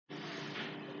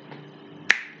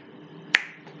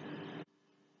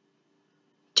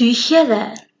Do you hear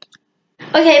that?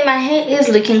 Okay, my hair is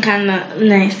looking kind of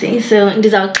nice, so it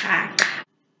is all ka.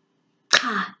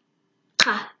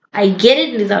 I get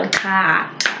it, it is all ka.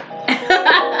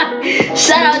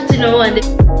 Shout out to no one.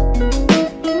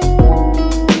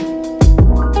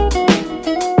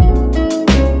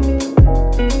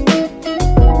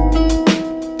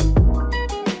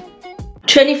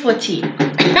 2014.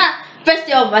 First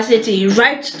year of varsity,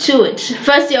 right to it.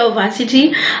 First year of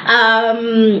varsity.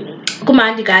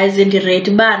 Kumandi guys in the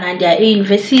red band and they're in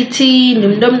university,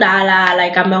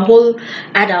 like I'm a whole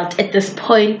adult at this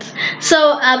point.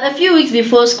 So a few weeks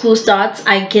before school starts,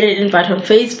 I get an invite on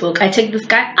Facebook. I check this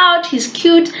guy out, he's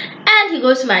cute, and he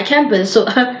goes to my campus. So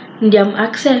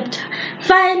accept.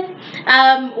 Fine.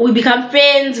 We become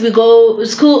friends, we go,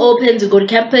 school opens, we go to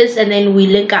campus, and then we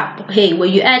link up. Hey, where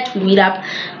you at? We meet up,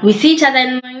 we see each other,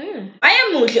 and I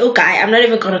am mostly okay. I'm not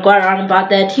even gonna go around about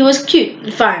that. He was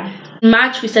cute, fine.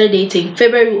 March we started dating,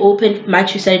 February we opened,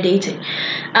 March we started dating.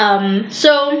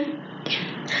 So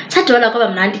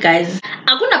guys,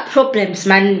 I gonna problems,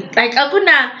 man. Like I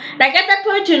gonna, like at that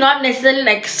point you're not necessarily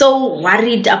like so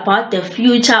worried about the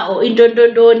future or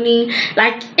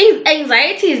like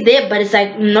anxiety is there, but it's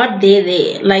like not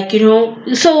there, like, you know.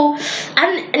 So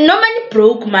I'm normally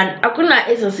broke, man. I gonna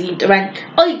associate, man.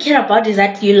 All you care about is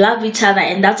that you love each other,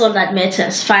 and that's all that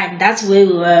matters. Fine, that's where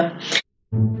we were.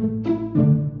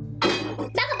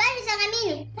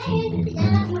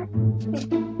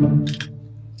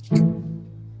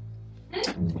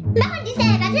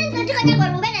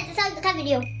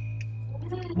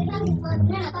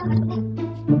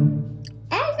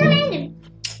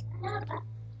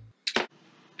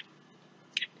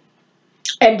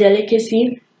 A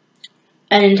delicacy,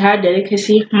 an entire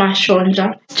delicacy,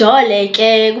 mashonja.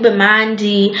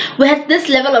 We had this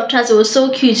level of trust. It was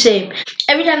so cute, shape.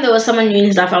 Every time there was someone new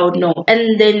in stuff, I would know.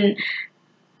 And then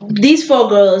these 4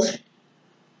 girls,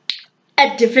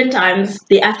 at different times,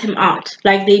 they asked him out.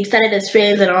 Like they started as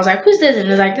friends, and I was like, "Who's this?" And he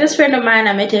was like, "This friend of mine.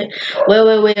 I met it where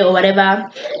or whatever."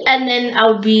 And then I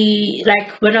would be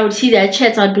like, when I would see their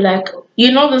chats, I'd be like,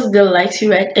 "You know, this girl likes you,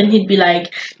 right?" And he'd be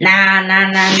like, "Nah."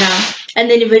 And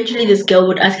then eventually, this girl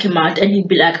would ask him out, and he'd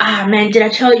be like, "Ah, man, did I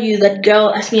tell you that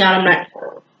girl asked me out?" I'm like,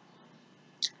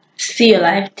 "See your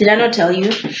life. Did I not tell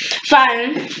you?"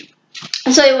 Fine.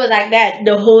 So it was like that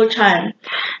the whole time.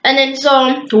 And then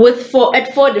so with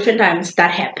 4 different times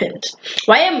that happened.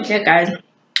 Why am I, guys?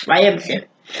 Why am I?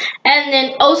 And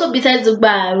then also besides the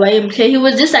bar, why am I? He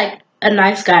was just like a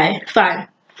nice guy. Fine.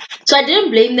 So I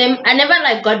didn't blame them. I never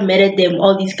like got mad at them,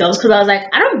 all these girls, because I was like,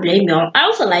 I don't blame y'all. I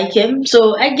also like him.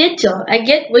 So I get y'all. I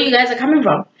get where you guys are coming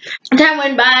from. Time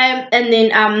went by, and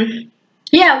then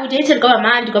yeah, we dated, got a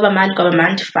man,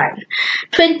 fine.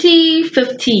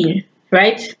 2015,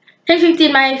 right?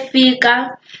 2015, my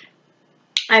fika.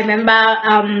 I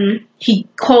remember he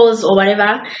calls or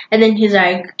whatever, and then he's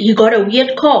like, he got a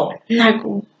weird call. I'm like,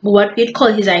 what weird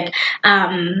call? He's like,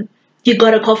 he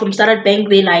got a call from Standard Bank.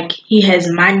 They like, he has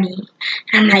money.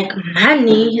 And I'm like,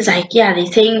 money? He's like, yeah, they're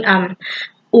saying Ban,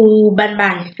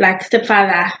 like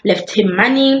stepfather left him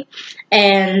money,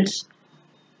 and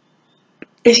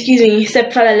excuse me,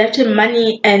 stepfather left him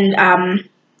money, and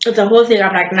it's a whole thing.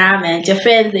 I'm like, nah, man, your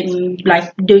friends, they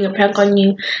like doing a prank on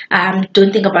you.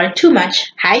 Don't think about it too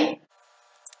much. Hi.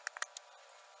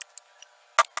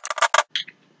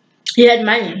 He had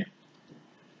money.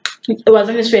 It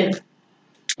wasn't his friends.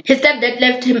 His stepdad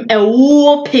left him a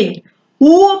whooping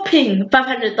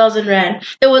 500,000 rand.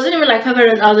 It wasn't even like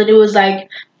 500,000. It was like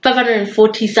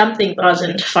 540 something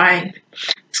thousand. Fine.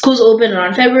 School's open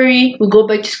around February. We go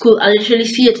back to school. I literally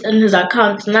see it in his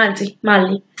account. Nanti,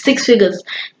 Mali, 6 figures,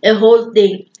 a whole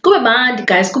thing. Kube mandi,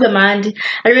 guys. Kube mandi.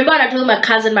 I remember when I told my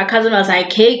cousin was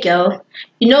like, "Hey, girl,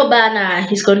 you know, Bana,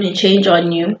 he's going to change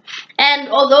on you." And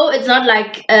although it's not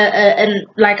like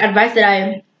like advice that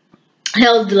I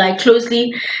held like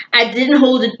closely, I didn't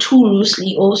hold it too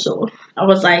loosely. Also, I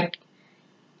was like,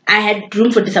 I had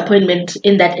room for disappointment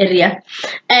in that area,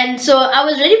 and so I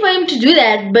was ready for him to do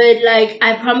that. But like,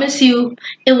 I promise you,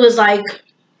 it was like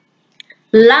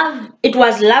love. It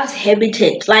was love's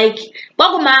habitat. Like,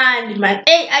 man,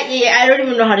 I don't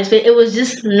even know how to say it. It was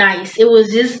just nice. It was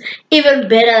just even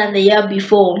better than the year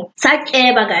before.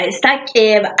 Sakeba, guys,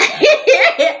 sakeba.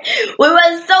 We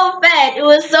were so fat. It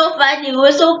was so funny. We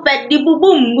were so fat. Boom, boom,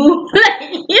 boom.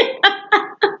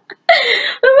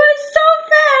 We were so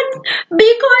fat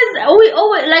because we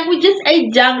always like we just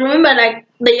ate junk. Remember, like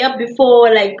the year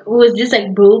before, like we was just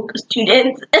like broke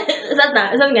students.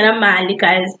 Something mali,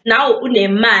 guys. Now une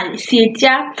mali.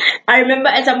 I remember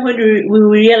at some point we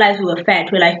realized we were fat.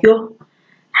 We're like, yo,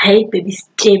 hey baby,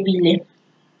 stable.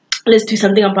 let's do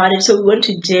something about it. So we went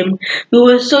to gym. We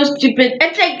were so stupid.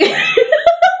 It's like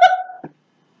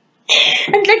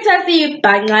and like I see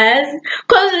bangers,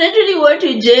 cause we literally went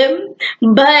to gym,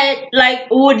 but like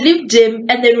we would leave gym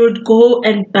and then we would go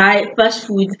and buy fast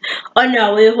food on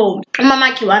our way home.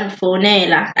 Mama kiwan phone.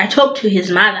 I talked to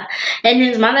his mother, and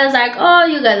his mother's like, "Oh,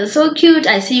 you guys are so cute.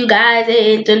 I see you guys.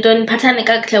 Don't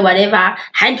whatever.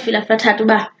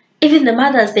 Even the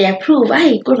mothers, they approve.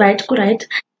 Hey, good right, good right."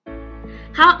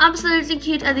 How absolutely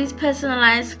cute are these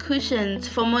personalized cushions?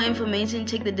 For more information,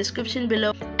 check the description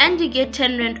below, and you get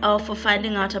 10 rand off for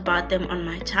finding out about them on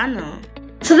my channel.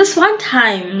 So this one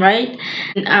time, right,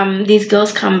 these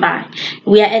girls come by.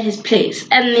 We are at his place,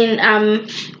 and then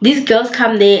these girls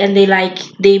come there, and they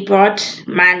brought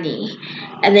money.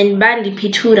 And then Bandi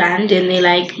Piturand, and they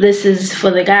like, this is for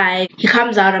the guy. He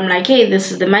comes out, I'm like, hey,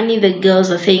 this is the money. The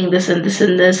girls are saying this and this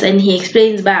and this, and he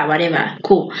explains, bah, whatever,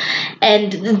 cool.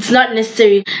 And it's not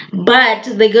necessary, but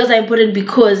the girls are important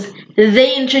because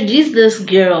they introduced this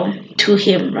girl to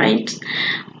him, right?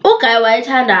 Okay,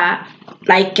 Waitanda,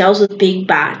 like girls with big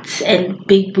butts and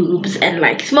big boobs and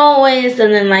like small waist,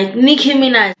 and then like Nicki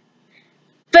Minaj.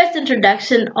 First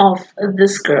introduction of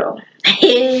this girl.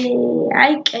 Hey,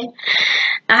 okay.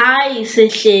 Hi, he's on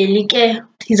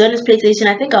his PlayStation.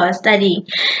 I think I was studying.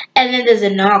 And then there's a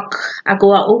knock. I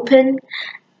go open.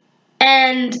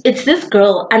 And it's this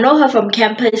girl. I know her from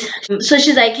campus. So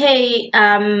she's like, hey,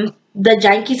 the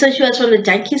junkie. So she was from the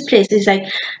junkies place. It's like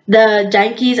the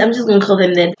junkies, I'm just gonna call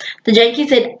them then. The junkie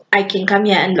said I can come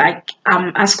here and like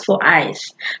ask for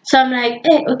ice. So I'm like,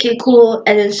 hey, okay, cool.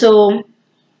 And then so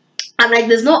I'm like,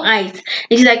 there's no ice.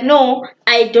 And she's like, no,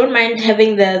 I don't mind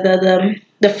having the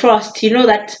frost. You know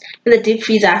that in the deep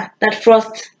freezer, that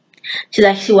frost. She's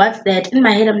like, she wants that. In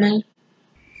my head, I'm like,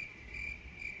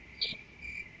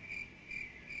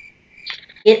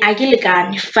 I get a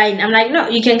gun, fine. I'm like, no,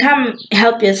 you can come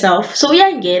help yourself. So yeah,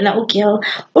 again, okay, oh,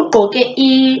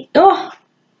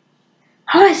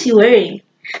 how is she wearing?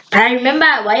 But I remember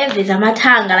why there's a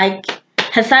matanga, like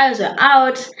her thighs were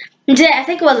out. I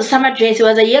think it was a summer dress. It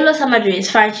was a yellow summer dress.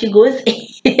 Fine, she goes.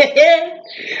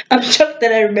 I'm shocked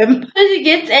that I remember. So she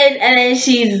gets in and then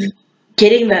she's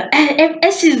getting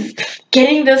as she's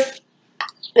getting this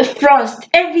frost,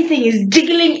 everything is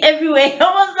jiggling everywhere. I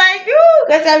was like, ooh,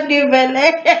 because I'm new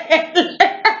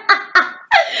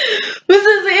so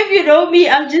if you know me,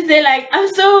 I'm just saying like I'm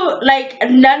so like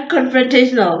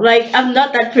non-confrontational. Like I'm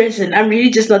not that person. I'm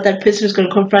really just not that person who's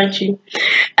gonna confront you.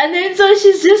 And then so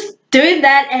she's just doing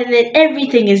that, and then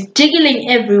everything is jiggling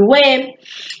everywhere.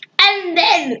 And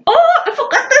then I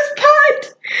forgot this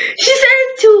part. She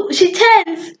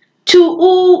turns to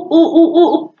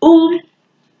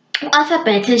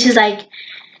alphabet, and she's like,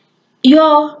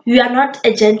 yo, you are not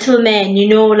a gentleman, you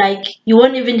know, like you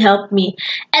won't even help me.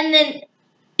 And then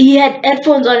he had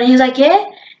headphones on and he's like, yeah.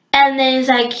 And then he's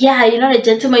like, yeah, you're not a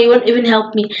gentleman, you won't even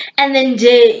help me. And then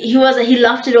he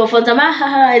laughed it off on some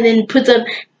and then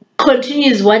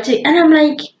continues watching, and I'm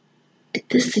like, did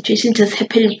this situation just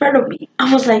happen in front of me?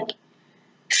 I was like,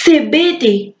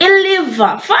 Sebede,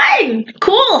 Eliva, fine,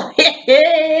 cool.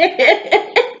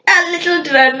 Little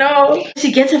did I know.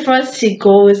 She gets it first, she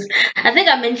goes. I think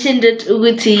I mentioned it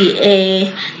with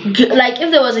like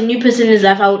if there was a new person in his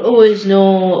life, I would always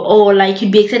know, or like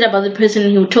you'd be excited about the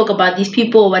person who would talk about these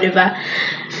people or whatever.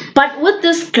 But with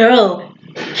this girl,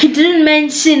 he didn't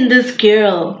mention this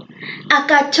girl.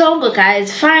 Akachongo,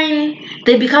 guys, fine.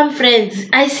 They become friends.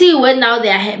 I see when now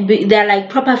they're like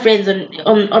proper friends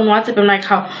on WhatsApp. I'm like,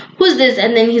 who's this?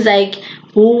 And then he's like,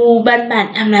 oh,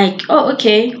 Batman. I'm like, oh,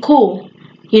 okay, cool.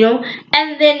 You know,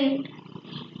 and then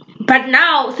but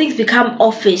now things become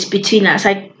offish between us.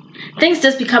 Like things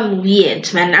just become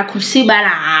weird, man. I could see, but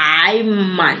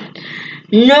man,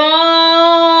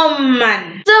 no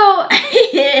man. So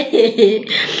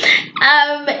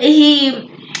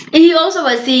he also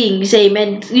was saying,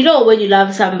 man, you know, when you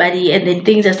love somebody and then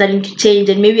things are starting to change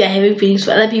and maybe you're having feelings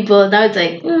for other people, now it's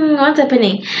like, what's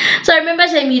happening? So I remember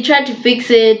saying he tried to fix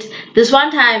it. This one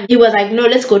time he was like, no,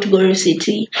 let's go to Goro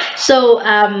City. So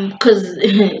because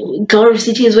Goro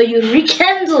City is where you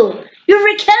rekindle.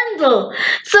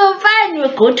 So fine,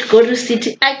 we'll go to Goro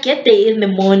City. I get there in the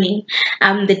morning,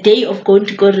 the day of going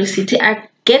to Goro City. I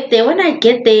get there. When I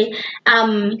get there,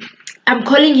 I'm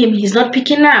calling him, he's not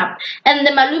picking up. And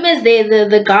the malumes there,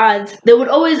 the guards, they would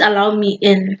always allow me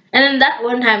in. And then that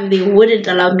one time they wouldn't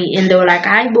allow me in. They were like,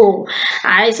 hi bo,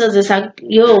 I saw this, like,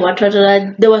 yo, what.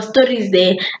 There were stories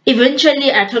there.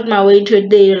 Eventually I took my way to it.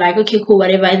 They were like, okay, cool,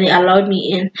 whatever, and they allowed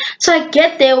me in. So I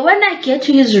get there. When I get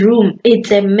to his room,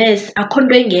 it's a mess. I couldn't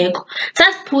do it.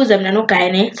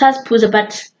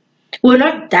 But we're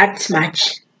not that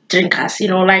much drinkers, you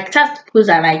know, like just pools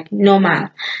are like normal,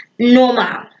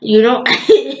 you know.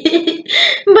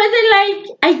 But then like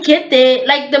I get there,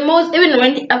 like the most, even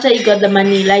when after you got the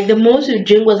money, like the most you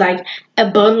drink was like a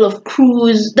bottle of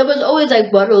cruise. There was always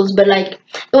like bottles, but like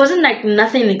it wasn't like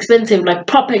nothing expensive, like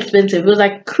proper expensive. It was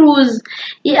like cruise,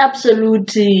 yeah,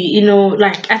 absolutely, you know.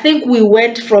 Like I think we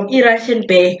went from Russian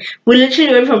Bay, we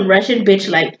literally went from Russian Bay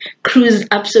to like cruise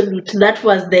absolute. That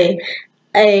was the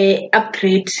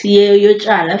upgrade. Yeah,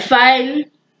 you're fine.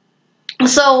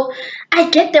 So I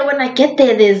get there. When I get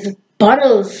there, there's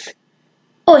bottles.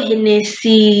 Oh,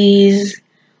 Hennessy's.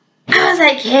 I was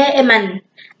like, hey, man.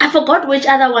 I forgot which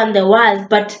other one there was,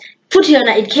 but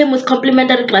Futiona, it came with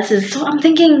complimentary glasses. So I'm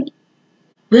thinking,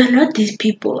 we are not these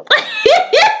people.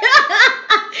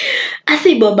 I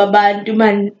say, Baba Bantu,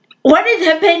 man. What is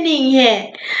happening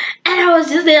here? And I was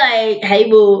just there like, hey,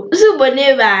 bo. So,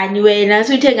 whenever anyway, now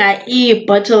so I eat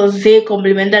bottles, say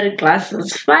complimentary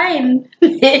glasses. Fine.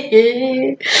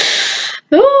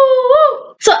 Ooh.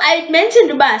 So I mentioned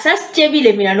about so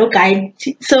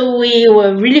we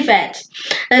were really fat,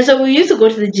 and so we used to go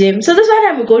to the gym. So this one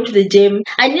time we go to the gym,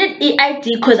 I needed EID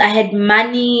because I had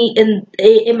money in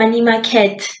a money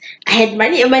market. I had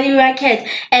money in money market,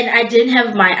 and I didn't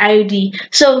have my ID.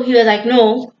 So he was like,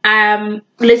 "No,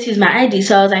 let's use my ID."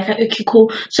 So I was like, "Okay,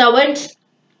 cool." So I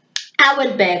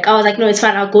went back. I was like, "No, it's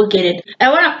fine. I'll go get it."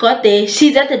 And when I got there,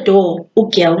 she's at the door.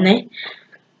 Okay, ne?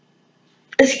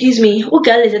 Excuse me,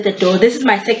 Ugel is at the door. This is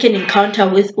my second encounter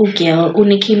with Ugel,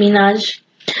 Nicki Minaj.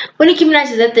 Nicki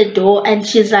Minaj is at the door and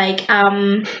she's like,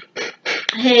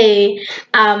 hey,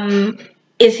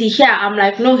 is he here? I'm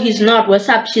like, no, he's not. What's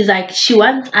up? She's like, she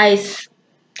wants ice.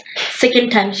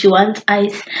 Second time she wants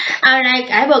ice. I'm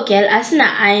like, I will get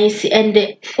asna ice, and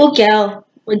the Ugel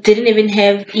didn't even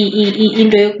have in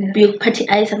party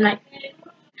ice. I'm like,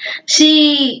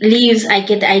 she leaves, I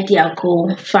get the idea,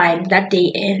 go, fine, that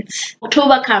day ends.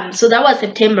 October comes, so that was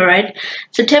September, right?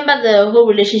 September, the whole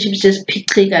relationship just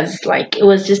picked triggers, like it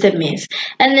was just a mess.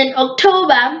 And then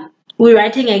October, we're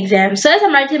writing exams. So as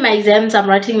I'm writing my exams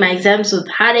with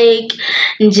headache.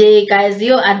 Nje, guys,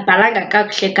 yo, and balanga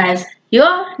kakushe, guys.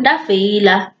 Yo,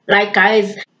 ndafeila. Like,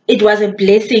 guys, it was a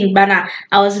blessing, but I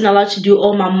wasn't allowed to do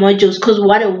all my modules because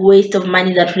what a waste of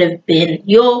money that would have been.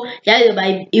 Yo, yeah,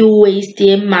 by you waste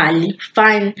money.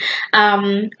 Fine.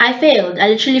 I failed. I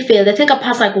literally failed. I think I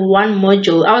passed like one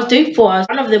module. I was doing four.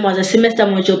 One of them was a semester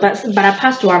module, but I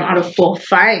passed one out of four.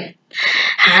 Fine.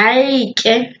 Hi.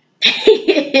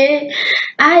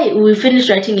 We finished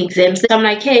writing exams. So I'm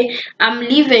like, hey, I'm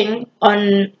leaving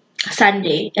on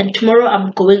Sunday and tomorrow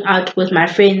I'm going out with my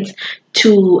friends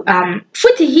to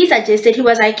Footy. He suggested, he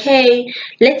was like, hey,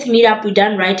 let's meet up, we're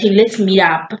done writing, let's meet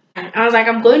up. And I was like,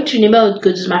 I'm going to Neighborhood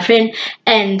Goods with my friend,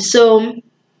 and so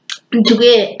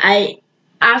today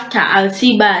I'll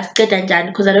see Basket and Jan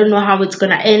because I don't know how it's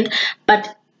gonna end,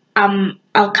 but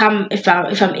I'll come if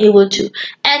I'm able to.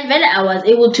 And when I was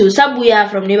able to, some we are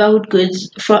from Neighborhood Goods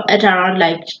at around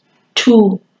like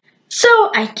 2.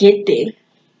 So I get there.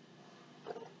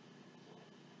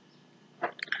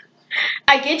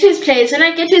 I get to his place. When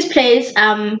I get to his place,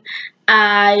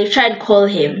 I try to call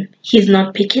him. He's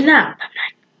not picking up. I'm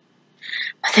like,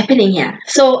 what's happening here?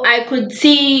 So I could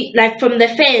see, like from the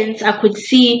fence, I could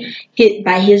see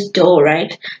by his door,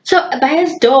 right? So by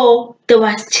his door, there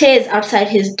was chairs outside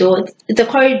his door. It's a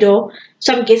corridor.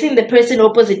 So I'm guessing the person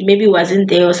opposite maybe wasn't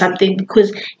there or something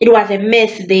because it was a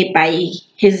mess there by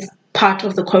his part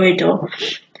of the corridor.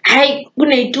 It's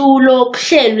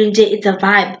a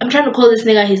vibe. I'm trying to call this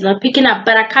nigga, he's not picking up,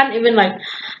 but I can't even like.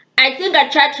 I think I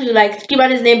tried to like skip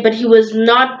out his name, but he was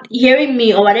not hearing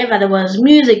me or whatever. There was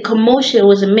music, commotion, it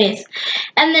was a mess.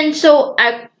 And then so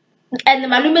and the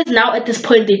Malumes now at this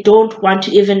point they don't want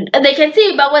to even, they can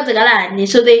see about what's galani.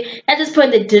 So they at this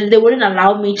point they wouldn't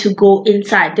allow me to go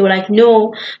inside. They were like,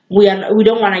 no, we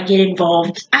don't want to get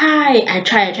involved. I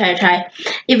try.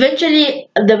 Eventually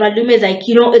the Malume is like,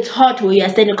 you know, it's hot where you're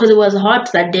standing because it was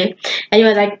hot that day, and he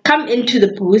was like, come into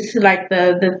the booth, like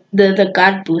the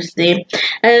guard booth there.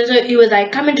 And so he was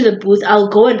like, come into the booth, I'll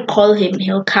go and call him,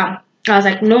 he'll come. I was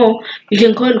like, no, you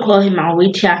can go and call him, I'll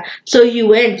wait here. So he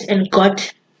went and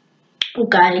got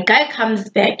guy comes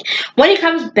back. When he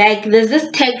comes back, there's this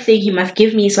tag thing he must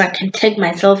give me so I can tag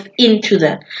myself into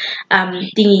the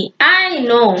thingy. I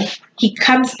know he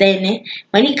comes then.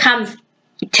 When he comes,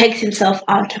 he tags himself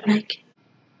out. I'm like,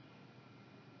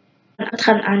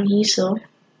 so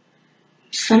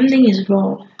something is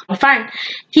wrong. Fine.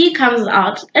 He comes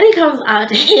out and he comes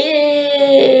out.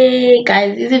 Hey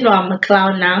guys, is it know I'm a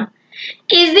clown now?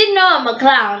 Is it no, I'm a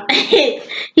clown?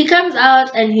 He comes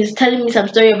out and he's telling me some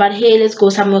story about, hey, let's go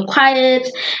somewhere quiet.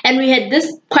 And we had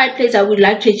this quiet place I would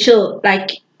like to chill,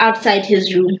 like outside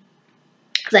his room.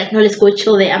 He's like, no, let's go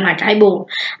chill there. I'm like, Aibo,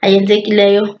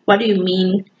 what do you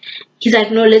mean? He's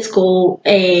like, no, let's go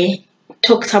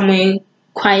talk somewhere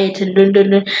quiet and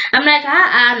dun. I'm like,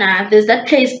 nah, there's that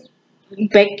place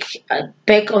back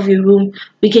back of your room.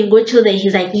 We can go chill there.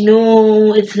 He's like,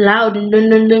 no, it's loud and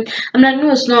dun. I'm like,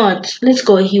 no, it's not. Let's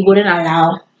go. He wouldn't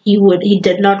allow. He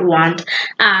did not want.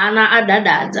 And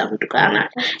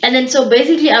then so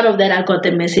basically out of that I got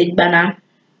the message, Bana.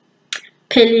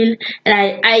 Pelil,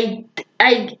 and I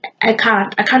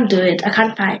can't do it. I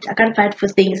can't fight for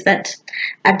things that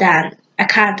are done. I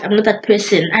can't. I'm not that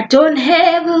person. I don't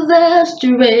have the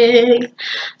strength.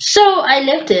 So I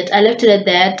left it at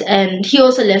that, and he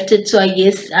also left it. So I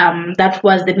guess that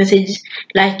was the message.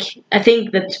 Like, I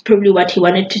think that's probably what he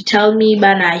wanted to tell me,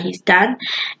 but now he's done,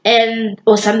 and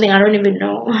or something, I don't even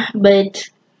know. But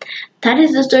that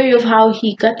is the story of how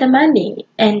he got the money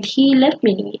and he left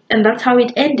me, and that's how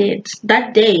it ended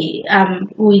that day.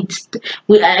 We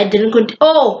I didn't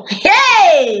oh,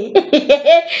 hey.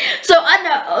 So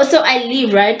I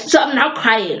leave, right? So I'm now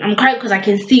crying. I'm crying because I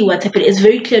can see what's happening. It's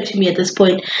very clear to me at this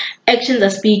point. Actions are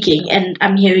speaking and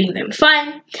I'm hearing them.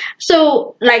 Fine.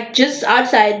 So like just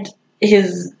outside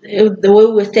the way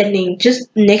we're standing, just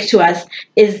next to us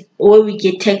is where we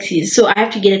get taxis. So I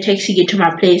have to get a taxi, get to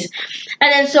my place.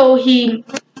 And then so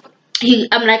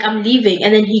I'm like, I'm leaving,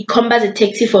 and then he combats a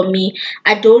taxi for me.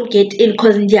 I don't get in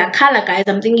because in their color, guys.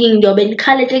 I'm thinking you're being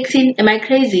color taxi. Am I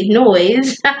crazy? No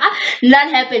ways.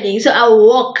 Not happening. So I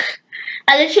walk.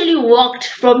 I literally walked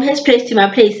from his place to my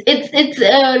place. It's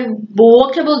a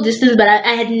walkable distance, but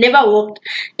I had never walked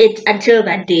it until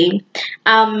that day.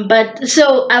 But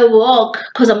so I walk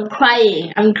because I'm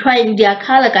crying. I'm crying. Their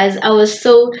color, guys. I was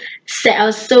so sad. I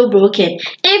was so broken.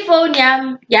 If only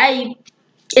yeah,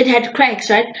 it had cracks,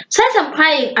 right? So as I'm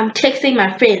crying, I'm texting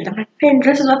my friend. I'm like, friend,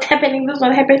 this is what's happening. This is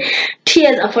what happened.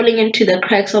 Tears are falling into the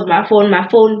cracks of my phone. My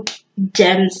phone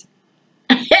jams.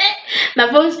 My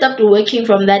phone stopped working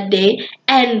from that day,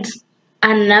 and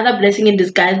another blessing in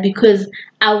disguise because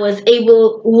I was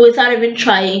able, without even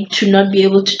trying, to not be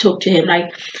able to talk to him.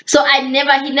 Like, so he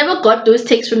never got those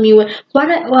texts from me. Well,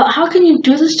 how can you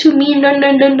do this to me? No.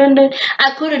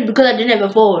 I couldn't because I didn't have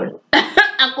a phone.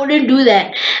 I couldn't do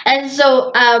that, and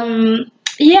so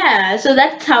yeah, so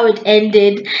that's how it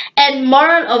ended. And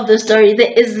moral of the story,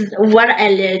 that is what I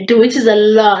learned, which is a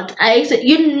lot. I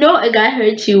actually, a guy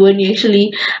hurts you when you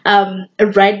actually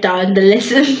write down the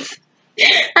lessons.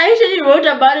 I actually wrote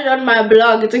about it on my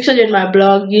blog. It's actually on my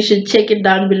blog. You should check it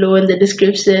down below in the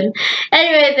description.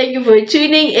 Anyway, thank you for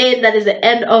tuning in. That is the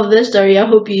end of the story. I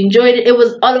hope you enjoyed it. It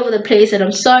was all over the place and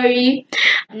I'm sorry.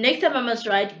 Next time I must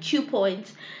write Q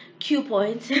points. Q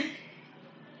points.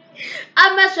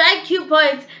 I must write Q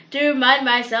points to remind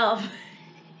myself.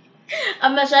 I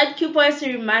must write Q points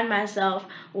to remind myself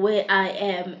where I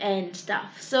am and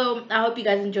stuff. So I hope you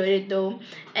guys enjoyed it though,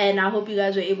 and I hope you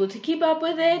guys were able to keep up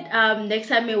with it. Next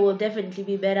time it will definitely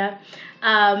be better.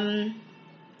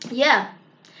 Yeah.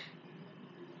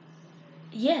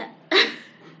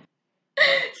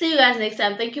 See you guys next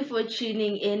time. Thank you for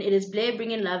tuning in. It is Blair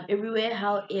bringing love everywhere.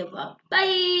 However,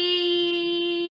 bye.